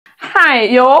Hi,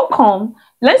 you're welcome.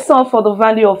 Let's solve for the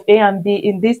value of a and b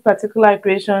in this particular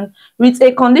equation with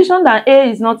a condition that a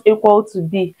is not equal to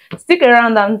b. Stick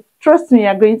around and trust me,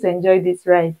 you're going to enjoy this,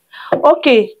 right?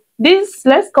 Okay,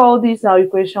 let's call this our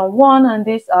equation 1 and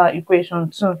this our equation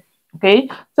 2. Okay,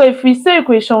 so if we say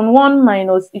equation 1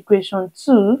 minus equation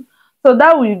 2, so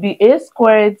that will be a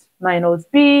squared minus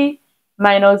b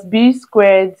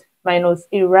squared minus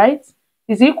a, right?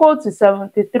 Is equal to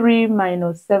 73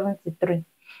 minus 73.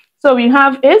 So we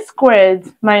have a squared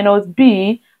minus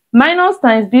b minus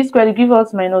times b squared give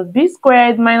us minus b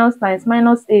squared minus times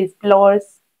minus a is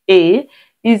plus a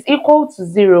is equal to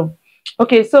 0.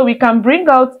 Okay, so we can bring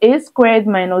out a squared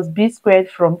minus b squared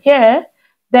from here,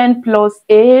 then plus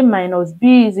a minus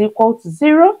b is equal to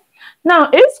 0. Now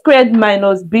a squared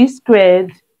minus b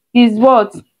squared is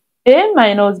what? A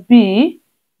minus b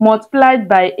multiplied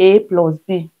by a plus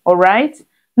b. All right,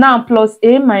 now plus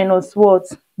a minus what?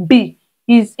 B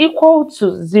is equal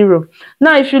to 0.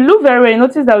 Now if you look very well, you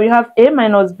notice that we have a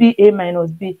minus b, a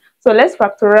minus b. So let's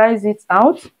factorize it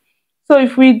out. So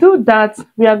if we do that,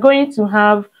 we are going to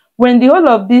have, when the whole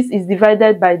of this is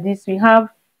divided by this, we have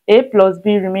a plus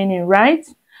b remaining, right?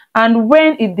 And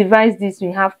when it divides this,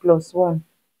 we have plus 1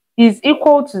 is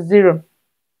equal to 0.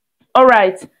 All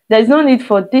right, there's no need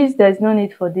for this, there's no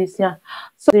need for this, yeah.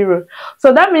 So 0.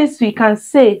 So that means we can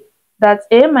say that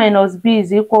a minus b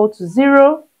is equal to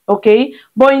 0. Okay,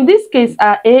 but in this case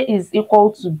our a is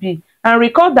equal to b, and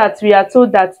recall that we are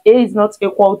told that a is not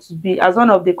equal to b as one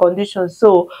of the conditions,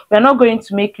 so we are not going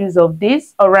to make use of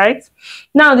this. All right,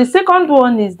 now the second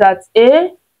one is that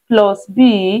a plus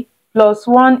b plus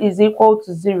 1 is equal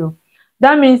to 0.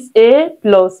 That means a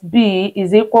plus b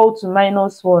is equal to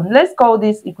minus 1. Let's call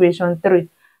this equation 3.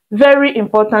 Very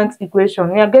important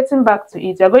equation. We are getting back to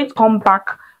it. We are going to come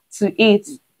back to it.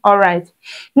 All right,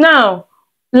 now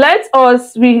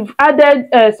we've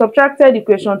subtracted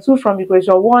equation 2 from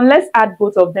equation 1. Let's add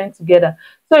both of them together.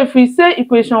 So if we say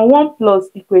equation 1 plus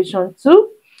equation 2,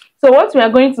 so what we are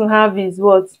going to have is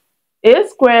what? A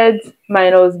squared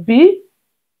minus b,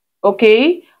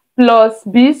 okay, plus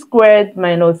b squared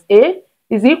minus a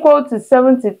is equal to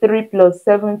 73 plus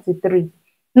 73.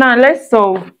 Now let's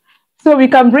solve. So we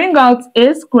can bring out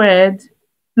a squared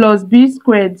plus b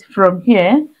squared from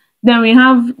here. Then we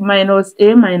have minus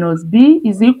a minus b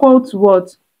is equal to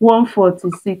what?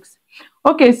 146.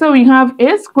 Okay, so we have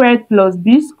a squared plus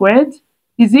b squared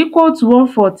is equal to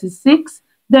 146.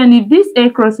 Then if this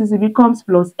a crosses, it becomes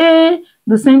plus a.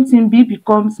 The same thing, b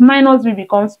becomes minus b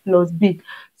becomes plus b.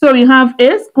 So we have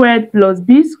a squared plus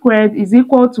b squared is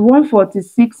equal to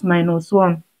 146 minus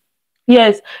 1.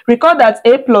 Yes, recall that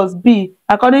a plus b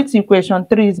according to equation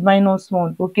 3 is minus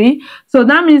 1. Okay, so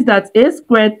that means that a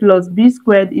squared plus b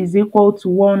squared is equal to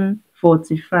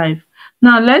 145.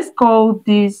 Now let's call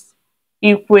this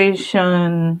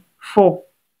equation 4.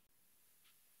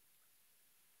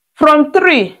 From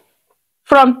 3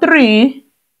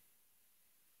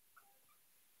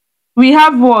 we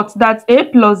have what? That a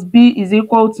plus b is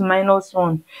equal to minus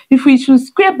 1. If we should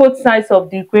square both sides of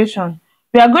the equation,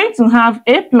 we are going to have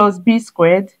a plus b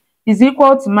squared is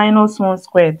equal to minus 1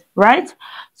 squared, right?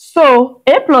 So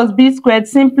a plus b squared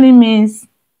simply means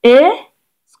a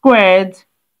squared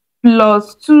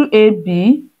plus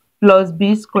 2ab plus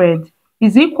b squared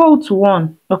is equal to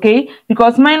 1, okay?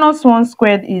 Because minus 1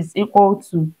 squared is equal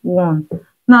to 1.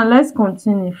 Now let's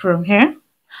continue from here.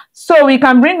 So we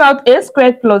can bring out a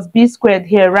squared plus b squared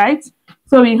here, right?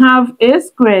 So we have a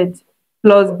squared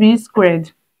plus b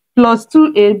squared plus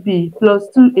 2ab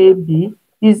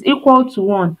is equal to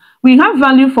 1. We have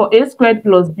value for a squared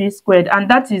plus b squared, and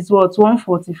that is what?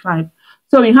 145.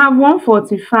 So we have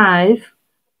 145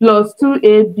 plus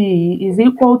 2ab is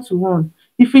equal to 1.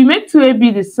 If we make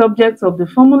 2ab the subject of the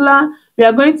formula, we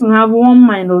are going to have 1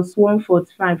 minus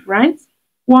 145, right?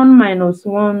 1 minus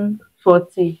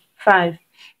 145.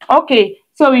 Okay,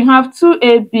 so we have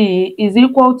 2ab is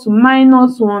equal to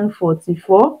minus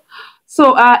 144.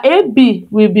 So our AB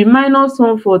will be minus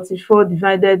 144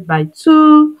 divided by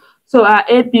 2. So our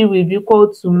AB will be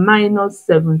equal to minus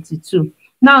 72.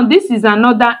 Now this is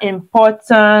another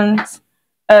important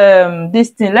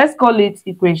this thing. Let's call it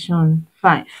equation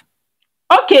 5.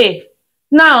 Okay,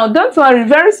 now don't worry,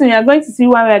 very soon you are going to see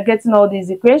why we are getting all these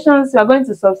equations. We are going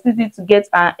to substitute to get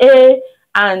our A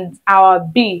and our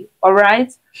B. All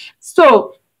right,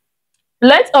 so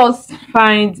let us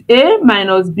find A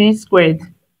minus B squared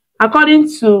according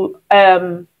to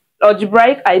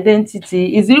algebraic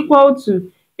identity is equal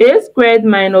to a squared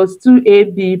minus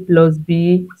 2ab plus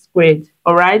b squared.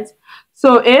 All right,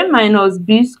 so a minus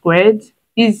b squared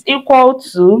is equal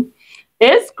to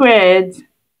a squared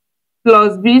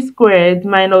plus b squared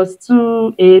minus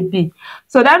 2ab.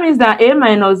 So that means that a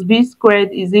minus b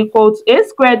squared is equal to a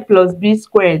squared plus b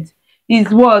squared is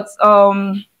what?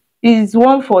 Is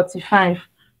 145.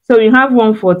 So we have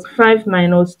 145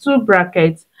 minus 2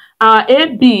 brackets. Our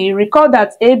AB, recall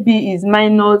that AB is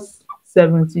minus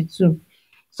 72.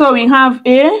 So we have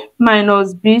a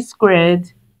minus b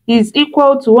squared is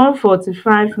equal to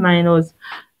 145 minus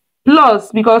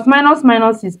plus, because minus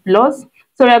minus is plus.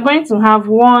 So we are going to have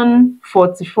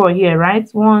 144 here, right?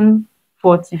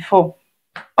 144.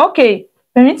 Okay,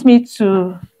 permit me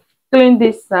to clean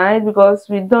this side because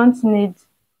we don't need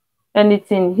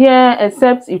anything here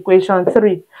except equation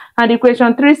 3. And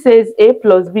equation 3 says a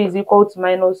plus b is equal to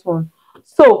minus 1.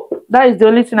 So that is the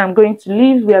only thing I'm going to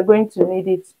leave. We are going to need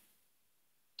it.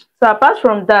 So apart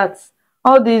from that,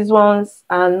 all these ones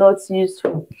are not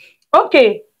useful.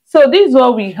 Okay, so this is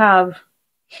what we have.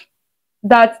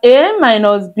 That a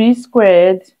minus b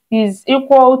squared is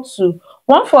equal to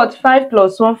 145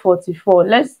 plus 144.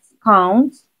 Let's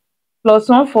count. Plus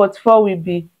 144 will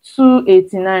be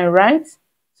 289, right?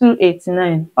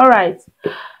 289. All right.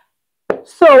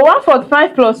 So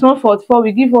 145 plus 144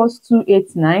 will give us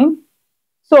 289.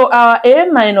 So our a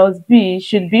minus b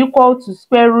should be equal to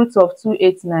square root of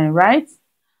 289, right?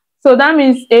 So that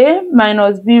means a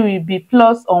minus b will be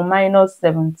plus or minus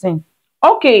 17.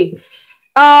 Okay.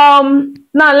 Now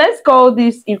let's call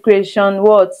this equation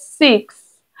what? 6.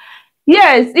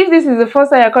 Yes, if this is the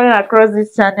first time you're coming across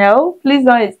this channel, please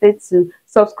don't hesitate to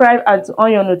subscribe and to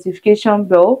on your notification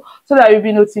bell so that you'll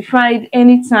be notified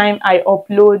anytime I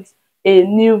upload a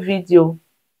new video.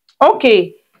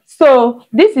 Okay, so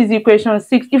this is equation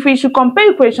 6. If we should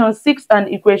compare equation 6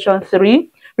 and equation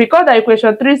 3, recall that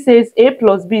equation 3 says a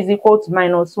plus b is equal to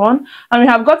minus 1, and we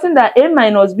have gotten that a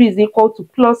minus b is equal to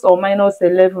plus or minus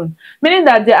 11, meaning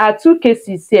that there are two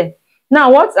cases here.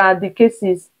 Now, what are the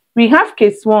cases? We have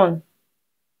case 1.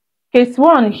 Case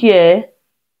 1 here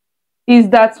is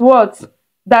that what?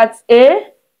 That a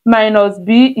minus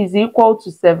b is equal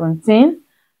to 17,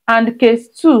 and case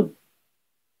 2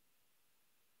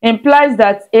 implies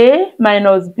that a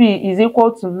minus b is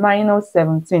equal to minus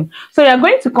 17. So you are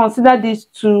going to consider these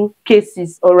two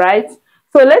cases, all right?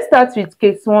 So let's start with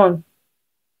case 1.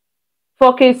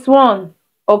 For case 1,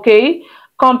 okay,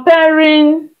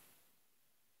 comparing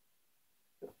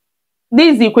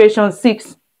this equation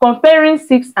 6, comparing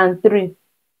 6 and 3,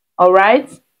 all right?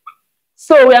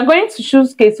 So we are going to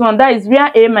choose case 1, that is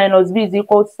where a minus b is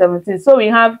equal to 17. So we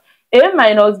have a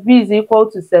minus b is equal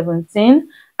to 17,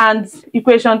 and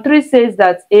equation 3 says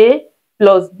that a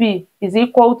plus b is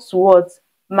equal to what?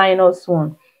 Minus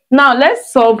 1. Now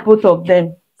let's solve both of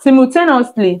them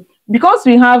simultaneously. Because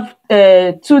we have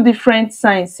two different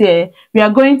signs here, we are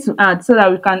going to add so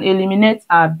that we can eliminate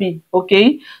our b.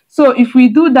 Okay, so if we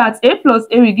do that, a plus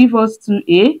a will give us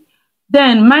 2a,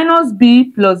 then minus b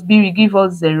plus b will give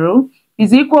us 0,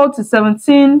 is equal to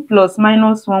 17 plus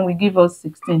minus 1 will give us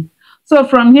 16. So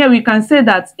from here we can say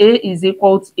that a is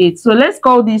equal to 8. So let's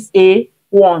call this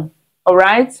a1. All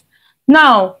right,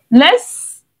 now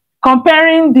let's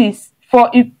comparing this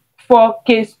for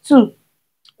case 2.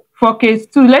 For case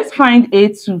 2, let's find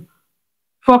a2.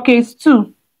 For case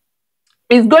 2,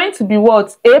 it's going to be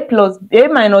what? A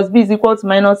minus b is equal to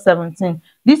minus 17.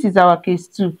 This is our case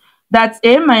 2. That's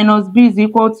a minus b is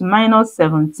equal to minus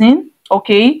 17.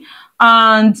 Okay,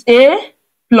 and a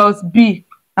plus b,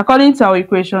 according to our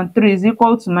equation 3, is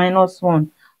equal to minus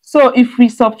 1. So if we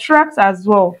subtract as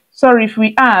well, sorry, if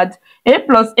we add, a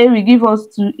plus a will give us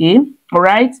 2a, all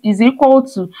right, is equal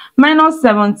to minus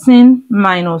 17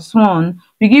 minus 1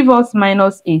 will give us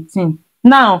minus 18.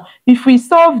 Now, if we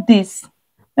solve this,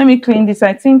 let me clean this.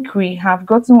 I think we have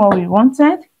gotten what we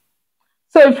wanted.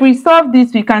 So if we solve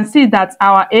this, we can see that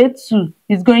our a2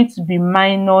 is going to be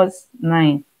minus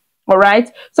 9. All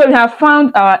right, so we have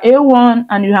found our a1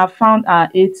 and we have found our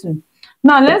a2.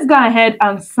 Now let's go ahead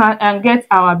and get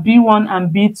our b1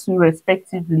 and b2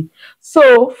 respectively.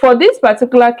 So for this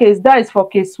particular case, that is for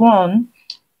case 1,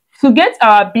 to get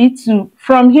our b2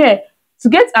 from here, to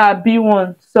get our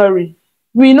b1, sorry,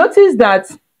 we notice that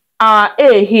our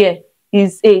a here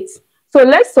is 8. So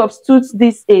let's substitute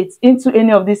this 8 into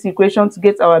any of this equation to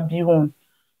get our b1.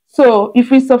 So if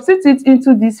we substitute it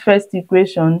into this first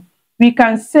equation, we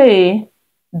can say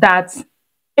that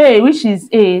a, which is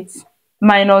 8,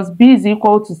 minus b is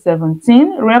equal to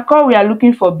 17. Recall we are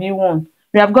looking for b1.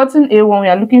 We have gotten a1, we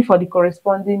are looking for the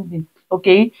corresponding b.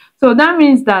 Okay, so that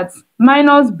means that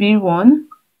minus b1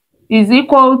 is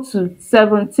equal to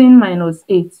 17 minus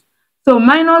 8. So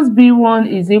minus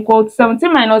b1 is equal to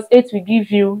 17 minus 8 will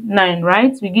give you 9,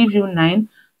 right? We give you 9.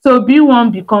 So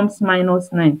b1 becomes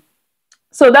minus 9.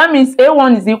 So that means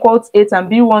A1 is equal to 8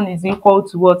 and B1 is equal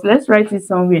to what? Let's write it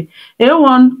somewhere.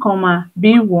 A1 comma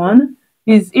B1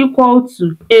 is equal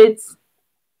to 8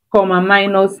 comma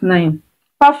minus 9.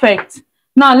 Perfect.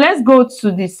 Now let's go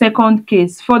to the second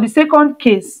case. For the second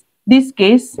case, this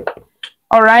case,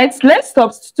 all right, let's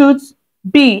substitute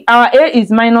B. Our A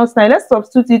is minus 9. Let's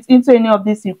substitute it into any of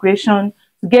this equation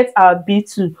to get our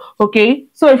B2. Okay,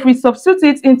 so if we substitute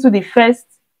it into the first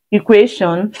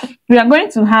equation, we are going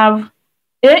to have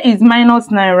A is minus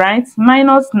 9, right?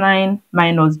 Minus 9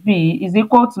 minus B is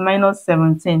equal to minus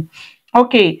 17.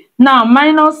 Okay, now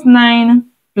minus 9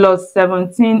 plus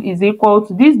 17 is equal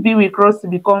to, this B will cross to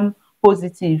become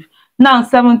positive. Now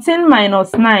 17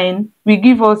 minus 9 will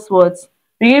give us what?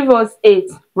 Will give us 8,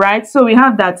 right? So we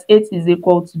have that 8 is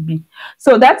equal to B.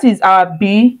 So that is our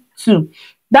B2.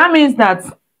 That means that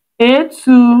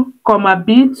A2 comma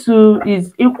B2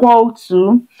 is equal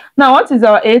to, now what is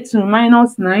our A2?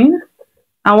 Minus 9.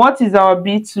 And what is our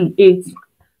B2? 8.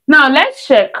 Now let's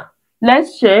check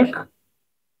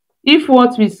if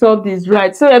what we solved is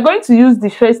right. So we're going to use the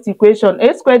first equation.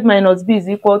 A squared minus B is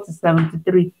equal to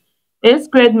 73. A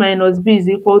squared minus B is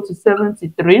equal to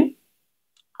 73.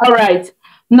 All right,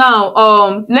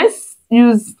 now let's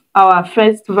use our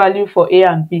first value for A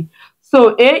and B.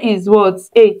 So A is what?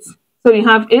 8. So we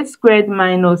have 8 squared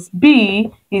minus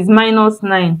B is minus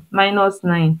 9. Minus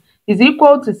 9 is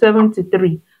equal to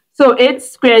 73. So 8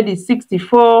 squared is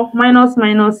 64, minus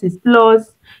minus is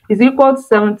plus, is equal to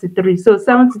 73. So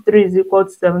 73 is equal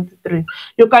to 73.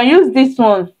 You can use this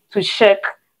one to check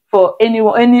for any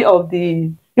of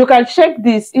the, you can check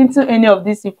this into any of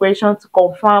these equations to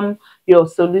confirm your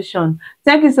solution.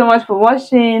 Thank you so much for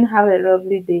watching. Have a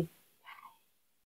lovely day.